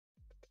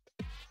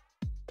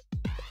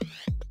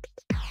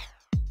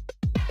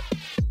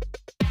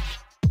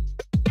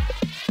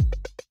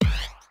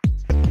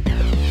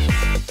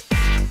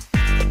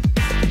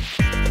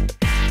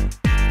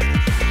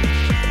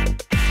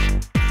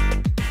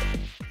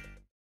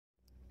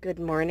Good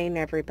morning,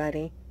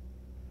 everybody.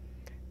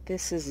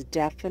 This is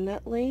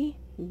definitely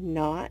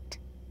not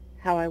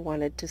how I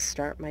wanted to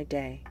start my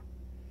day.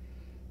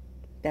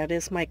 That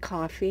is my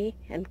coffee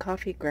and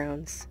coffee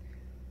grounds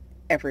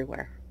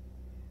everywhere.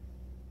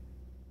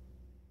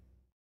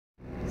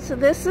 So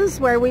this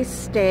is where we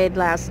stayed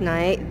last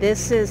night.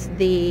 This is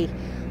the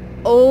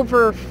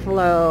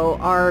overflow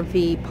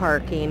RV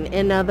parking.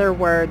 In other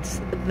words,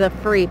 the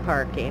free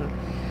parking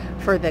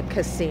for the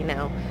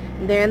casino.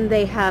 Then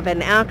they have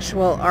an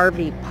actual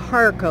RV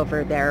park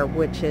over there,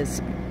 which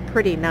is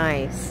pretty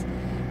nice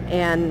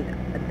and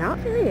not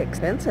very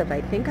expensive.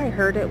 I think I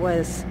heard it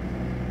was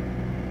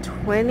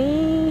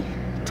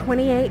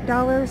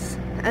 $28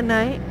 a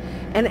night,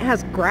 and it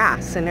has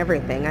grass and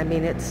everything. I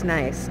mean, it's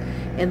nice.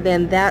 And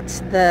then that's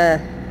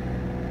the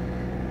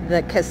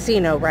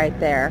casino right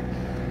there,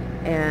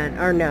 and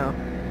or no,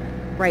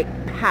 right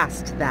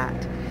past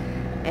that.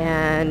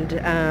 And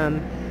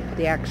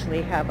they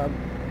actually have a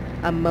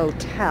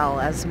motel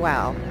as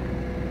well.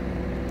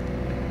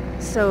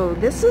 So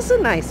this is a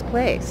nice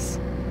place.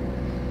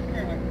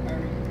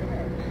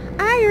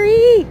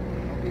 Irie,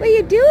 what are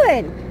you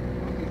doing?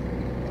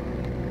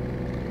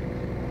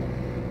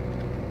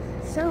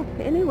 So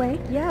anyway,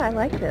 yeah, I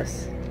like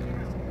this.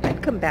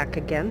 I'd come back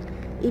again,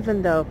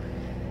 even though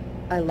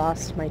I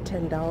lost my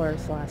 $10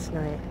 last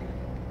night.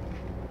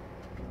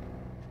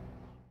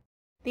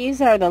 These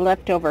are the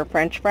leftover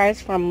French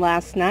fries from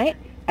last night.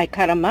 I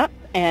cut them up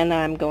and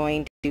I'm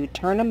going to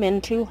turn them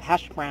into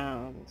hash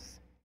browns.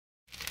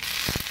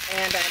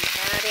 And I'm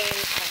adding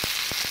a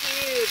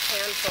huge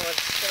handful of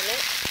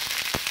spinach.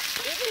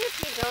 Even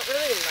if you don't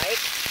really like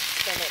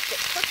spinach,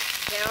 it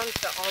cooks down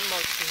to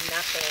almost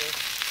nothing.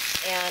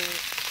 And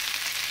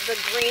the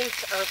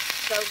greens are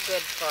so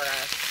good for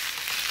us.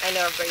 I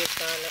know everybody's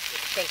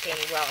thinking,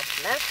 well,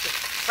 mashed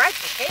fried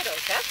potatoes,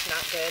 that's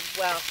not good.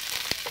 Well,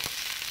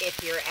 if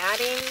you're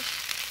adding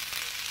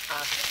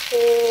a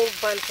whole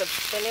bunch of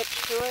spinach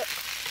to it,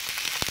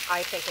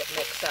 I think it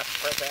makes up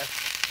for this.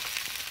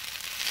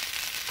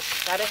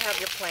 Gotta have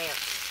your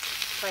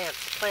plants.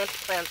 Plants.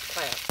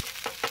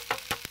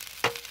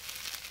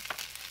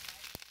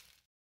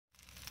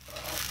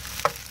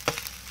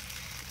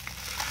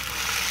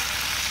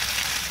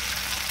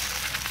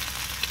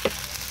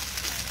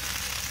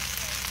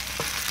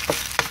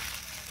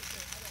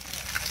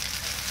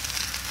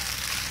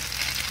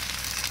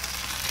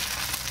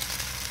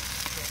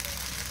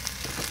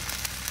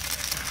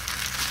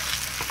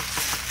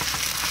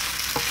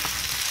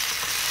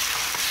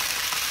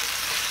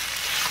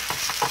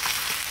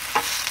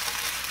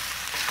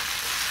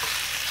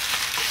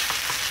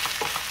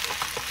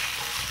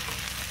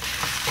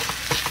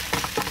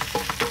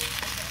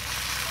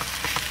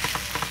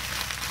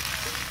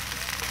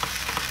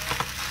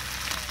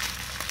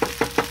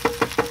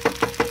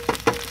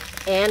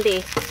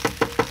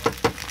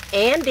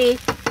 Andy.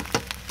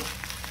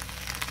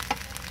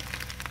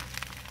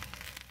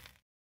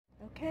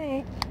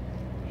 Okay,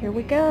 here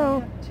we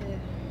go.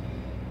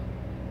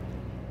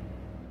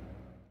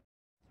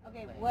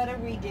 Okay, what are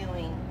we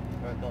doing?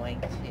 We're going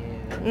to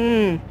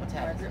what's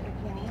Margaret,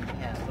 McKinney?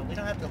 Yeah, but we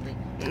don't have to leave.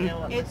 You know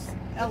what? It's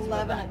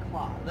 11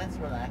 o'clock. Let's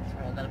relax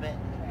for a little bit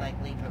and like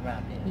leave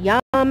around it.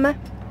 Yum.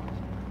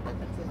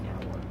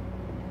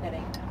 That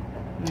ain't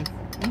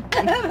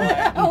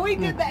oh, we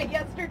did that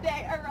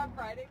yesterday or on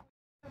Friday.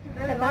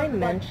 Have I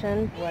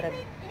mentioned what a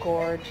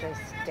gorgeous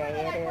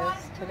day it is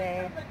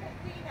today?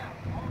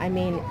 I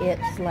mean,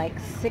 it's like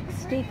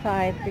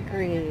 65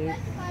 degrees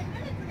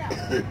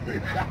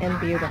and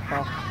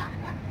beautiful.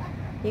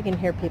 You can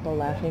hear people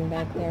laughing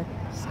back there.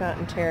 Scott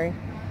and Terry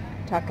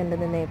talking to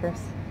the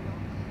neighbors.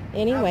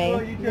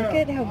 Anyway, look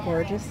at how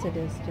gorgeous it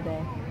is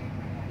today.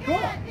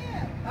 Sure,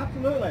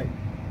 absolutely.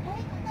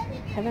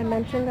 Have I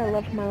mentioned I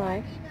love my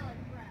life?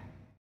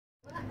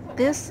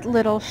 This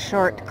little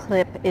short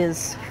clip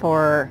is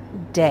for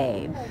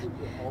Dave.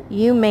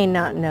 You may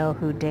not know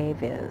who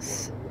Dave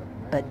is,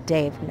 but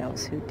Dave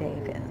knows who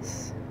Dave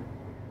is.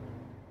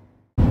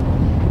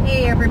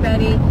 Hey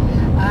everybody,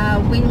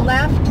 we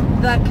left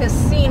the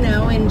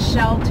casino in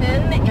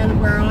Shelton and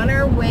we're on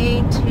our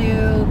way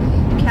to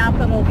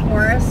Capitol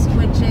Forest,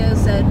 which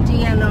is a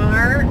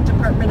DNR,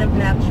 Department of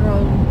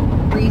Natural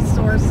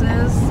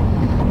Resources,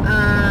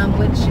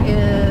 which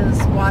is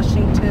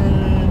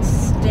Washington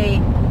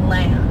State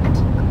land.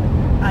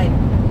 I'm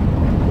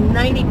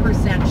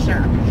 90%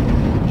 sure.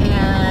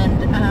 And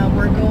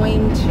we're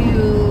going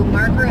to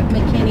Margaret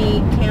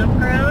McKinney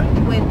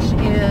Campground, which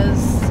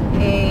is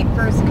a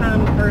first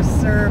come,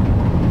 first serve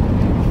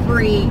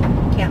free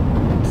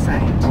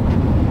campsite.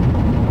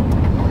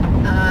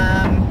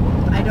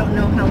 I don't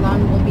know how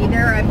long we'll be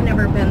there. I've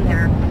never been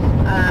there.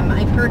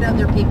 I've heard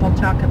other people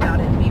talk about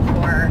it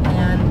before,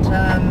 and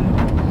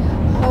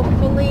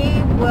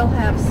hopefully we'll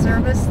have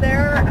service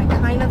there. I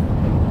kind of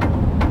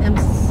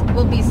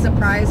will be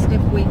surprised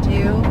if we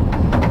do,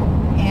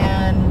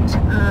 and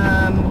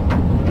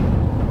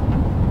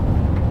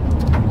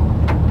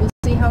we'll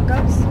see how it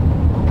goes.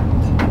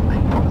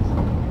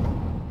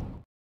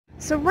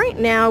 So right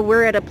now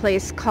we're at a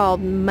place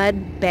called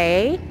Mud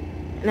Bay,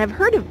 And I've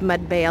heard of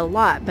Mud Bay a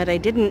lot, but I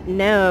didn't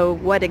know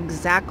what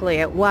exactly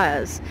it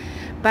was.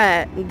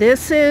 But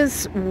this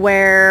is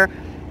where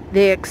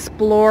the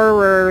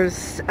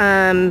explorers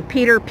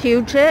Peter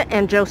Puget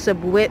and Joseph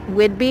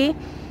Whidbey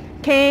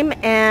came,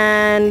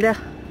 and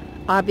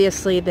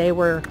obviously they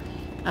were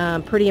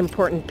pretty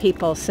important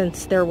people,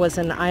 since there was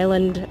an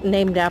island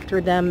named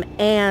after them,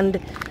 and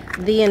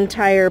the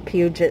entire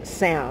Puget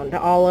Sound.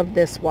 All of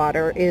this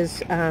water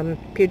is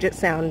Puget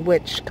Sound,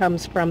 which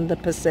comes from the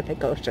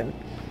Pacific Ocean.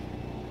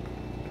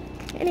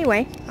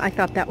 Anyway, I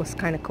thought that was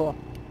kind of cool.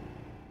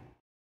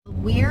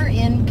 We're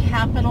in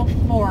Capitol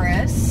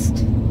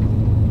Forest.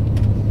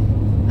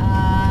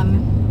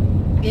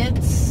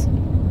 It's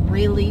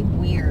really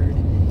weird.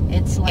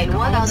 It's like in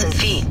 1,000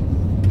 feet,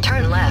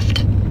 turn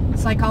left.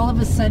 It's like all of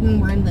a sudden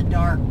we're in the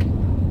dark.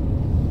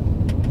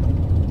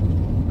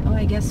 Oh,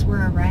 I guess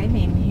we're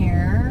arriving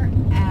here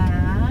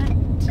at...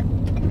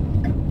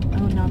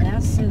 Oh no,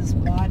 that says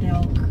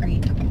Waddell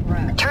Creek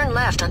Road. Turn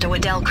left onto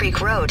Waddell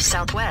Creek Road,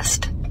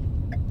 southwest.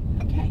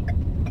 Okay.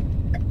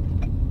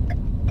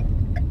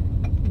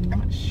 I'm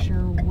not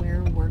sure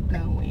where we're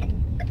going.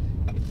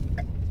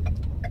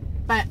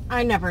 But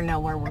I never know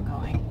where we're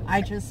going.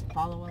 I just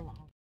follow along.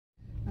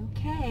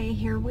 Okay,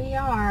 here we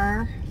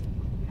are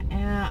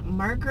at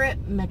Margaret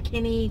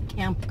McKinney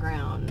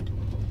Campground.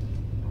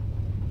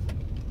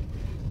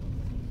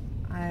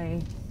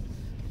 I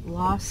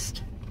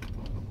lost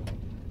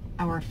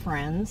our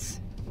friends.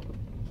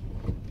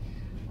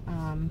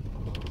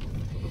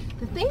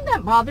 The thing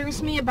that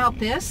bothers me about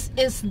this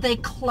is they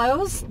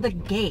close the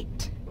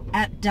gate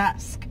at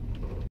dusk.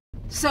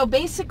 So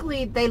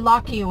basically they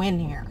lock you in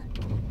here.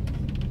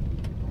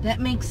 That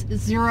makes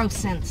zero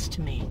sense to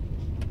me.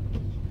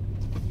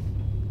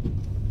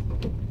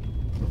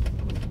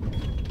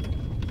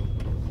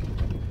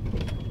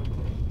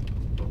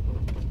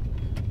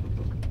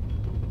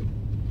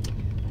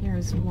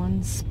 There's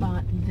one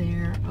spot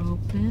there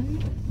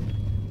open.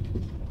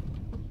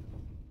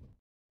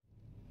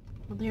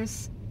 Well,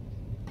 there's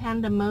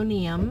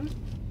Pandemonium.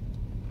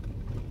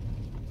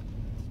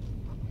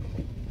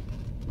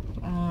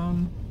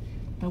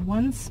 The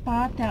one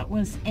spot that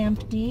was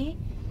empty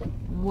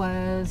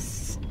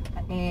was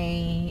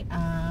a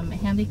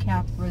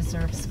handicap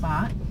reserve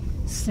spot,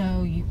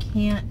 so you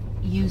can't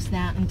use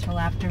that until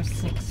after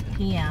 6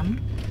 p.m.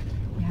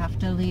 You have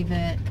to leave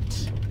it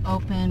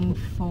open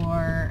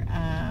for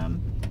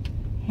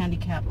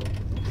handicapped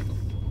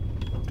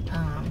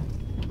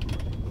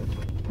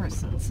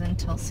persons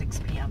until 6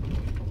 p.m.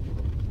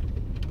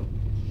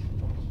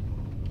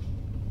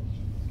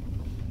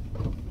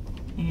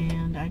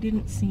 And I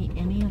didn't see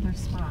any other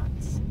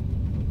spots.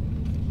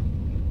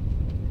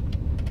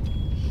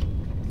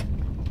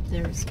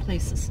 There's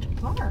places to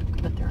park,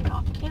 but they're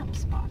not camp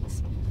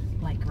spots.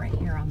 Like right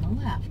here on the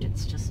left,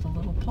 it's just a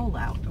little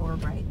pull-out, or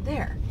right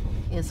there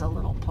is a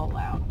little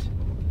pull-out.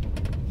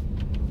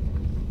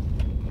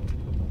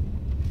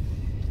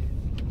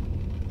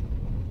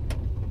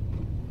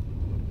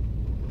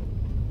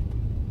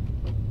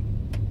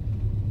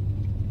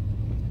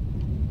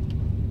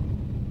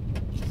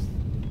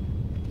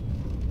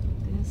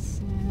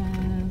 This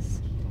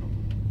is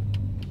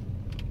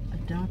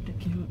Adopt a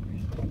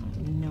Campground. I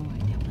have no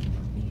idea what it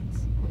means.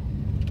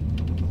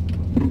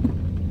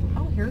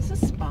 Oh, here's a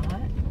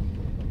spot.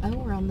 Oh,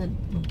 we're on the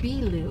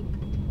B loop.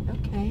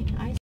 Okay,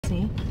 I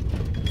see.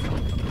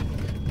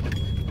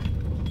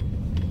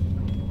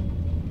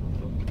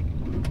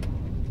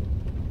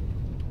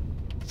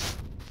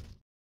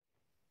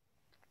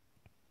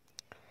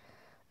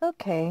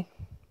 Okay,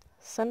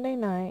 Sunday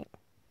night,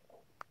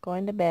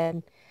 going to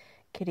bed.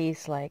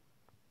 Kitty's like,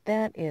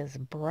 that is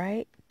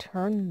bright,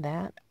 turn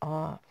that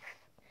off.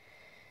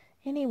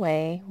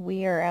 Anyway,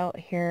 we are out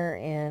here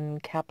in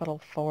Capitol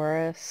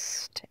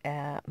Forest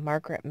at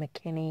Margaret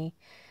McKinney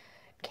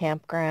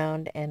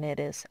Campground, and it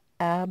is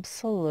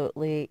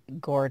absolutely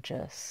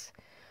gorgeous.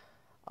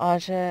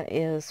 Aja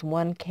is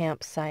one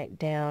campsite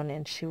down,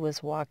 and she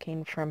was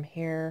walking from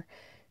here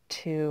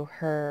to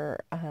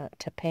her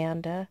to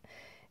Panda,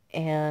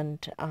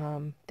 and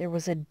there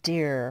was a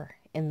deer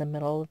in the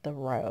middle of the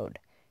road,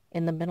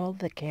 in the middle of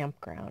the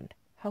campground.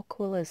 How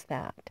cool is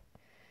that?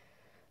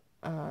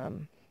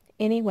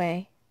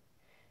 Anyway,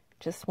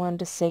 just wanted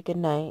to say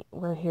goodnight.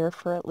 We're here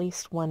for at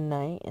least one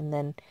night, and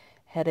then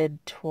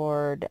headed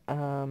toward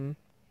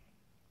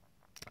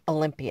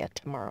Olympia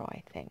tomorrow,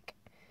 I think.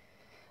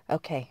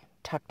 Okay,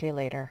 talk to you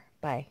later.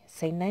 Bye.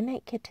 Say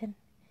night-night, kitten.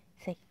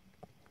 Say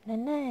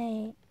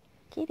night-night,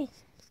 kitty.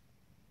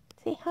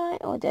 Say hi.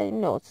 Oh,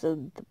 no,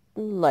 so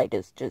the light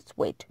is just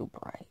way too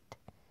bright.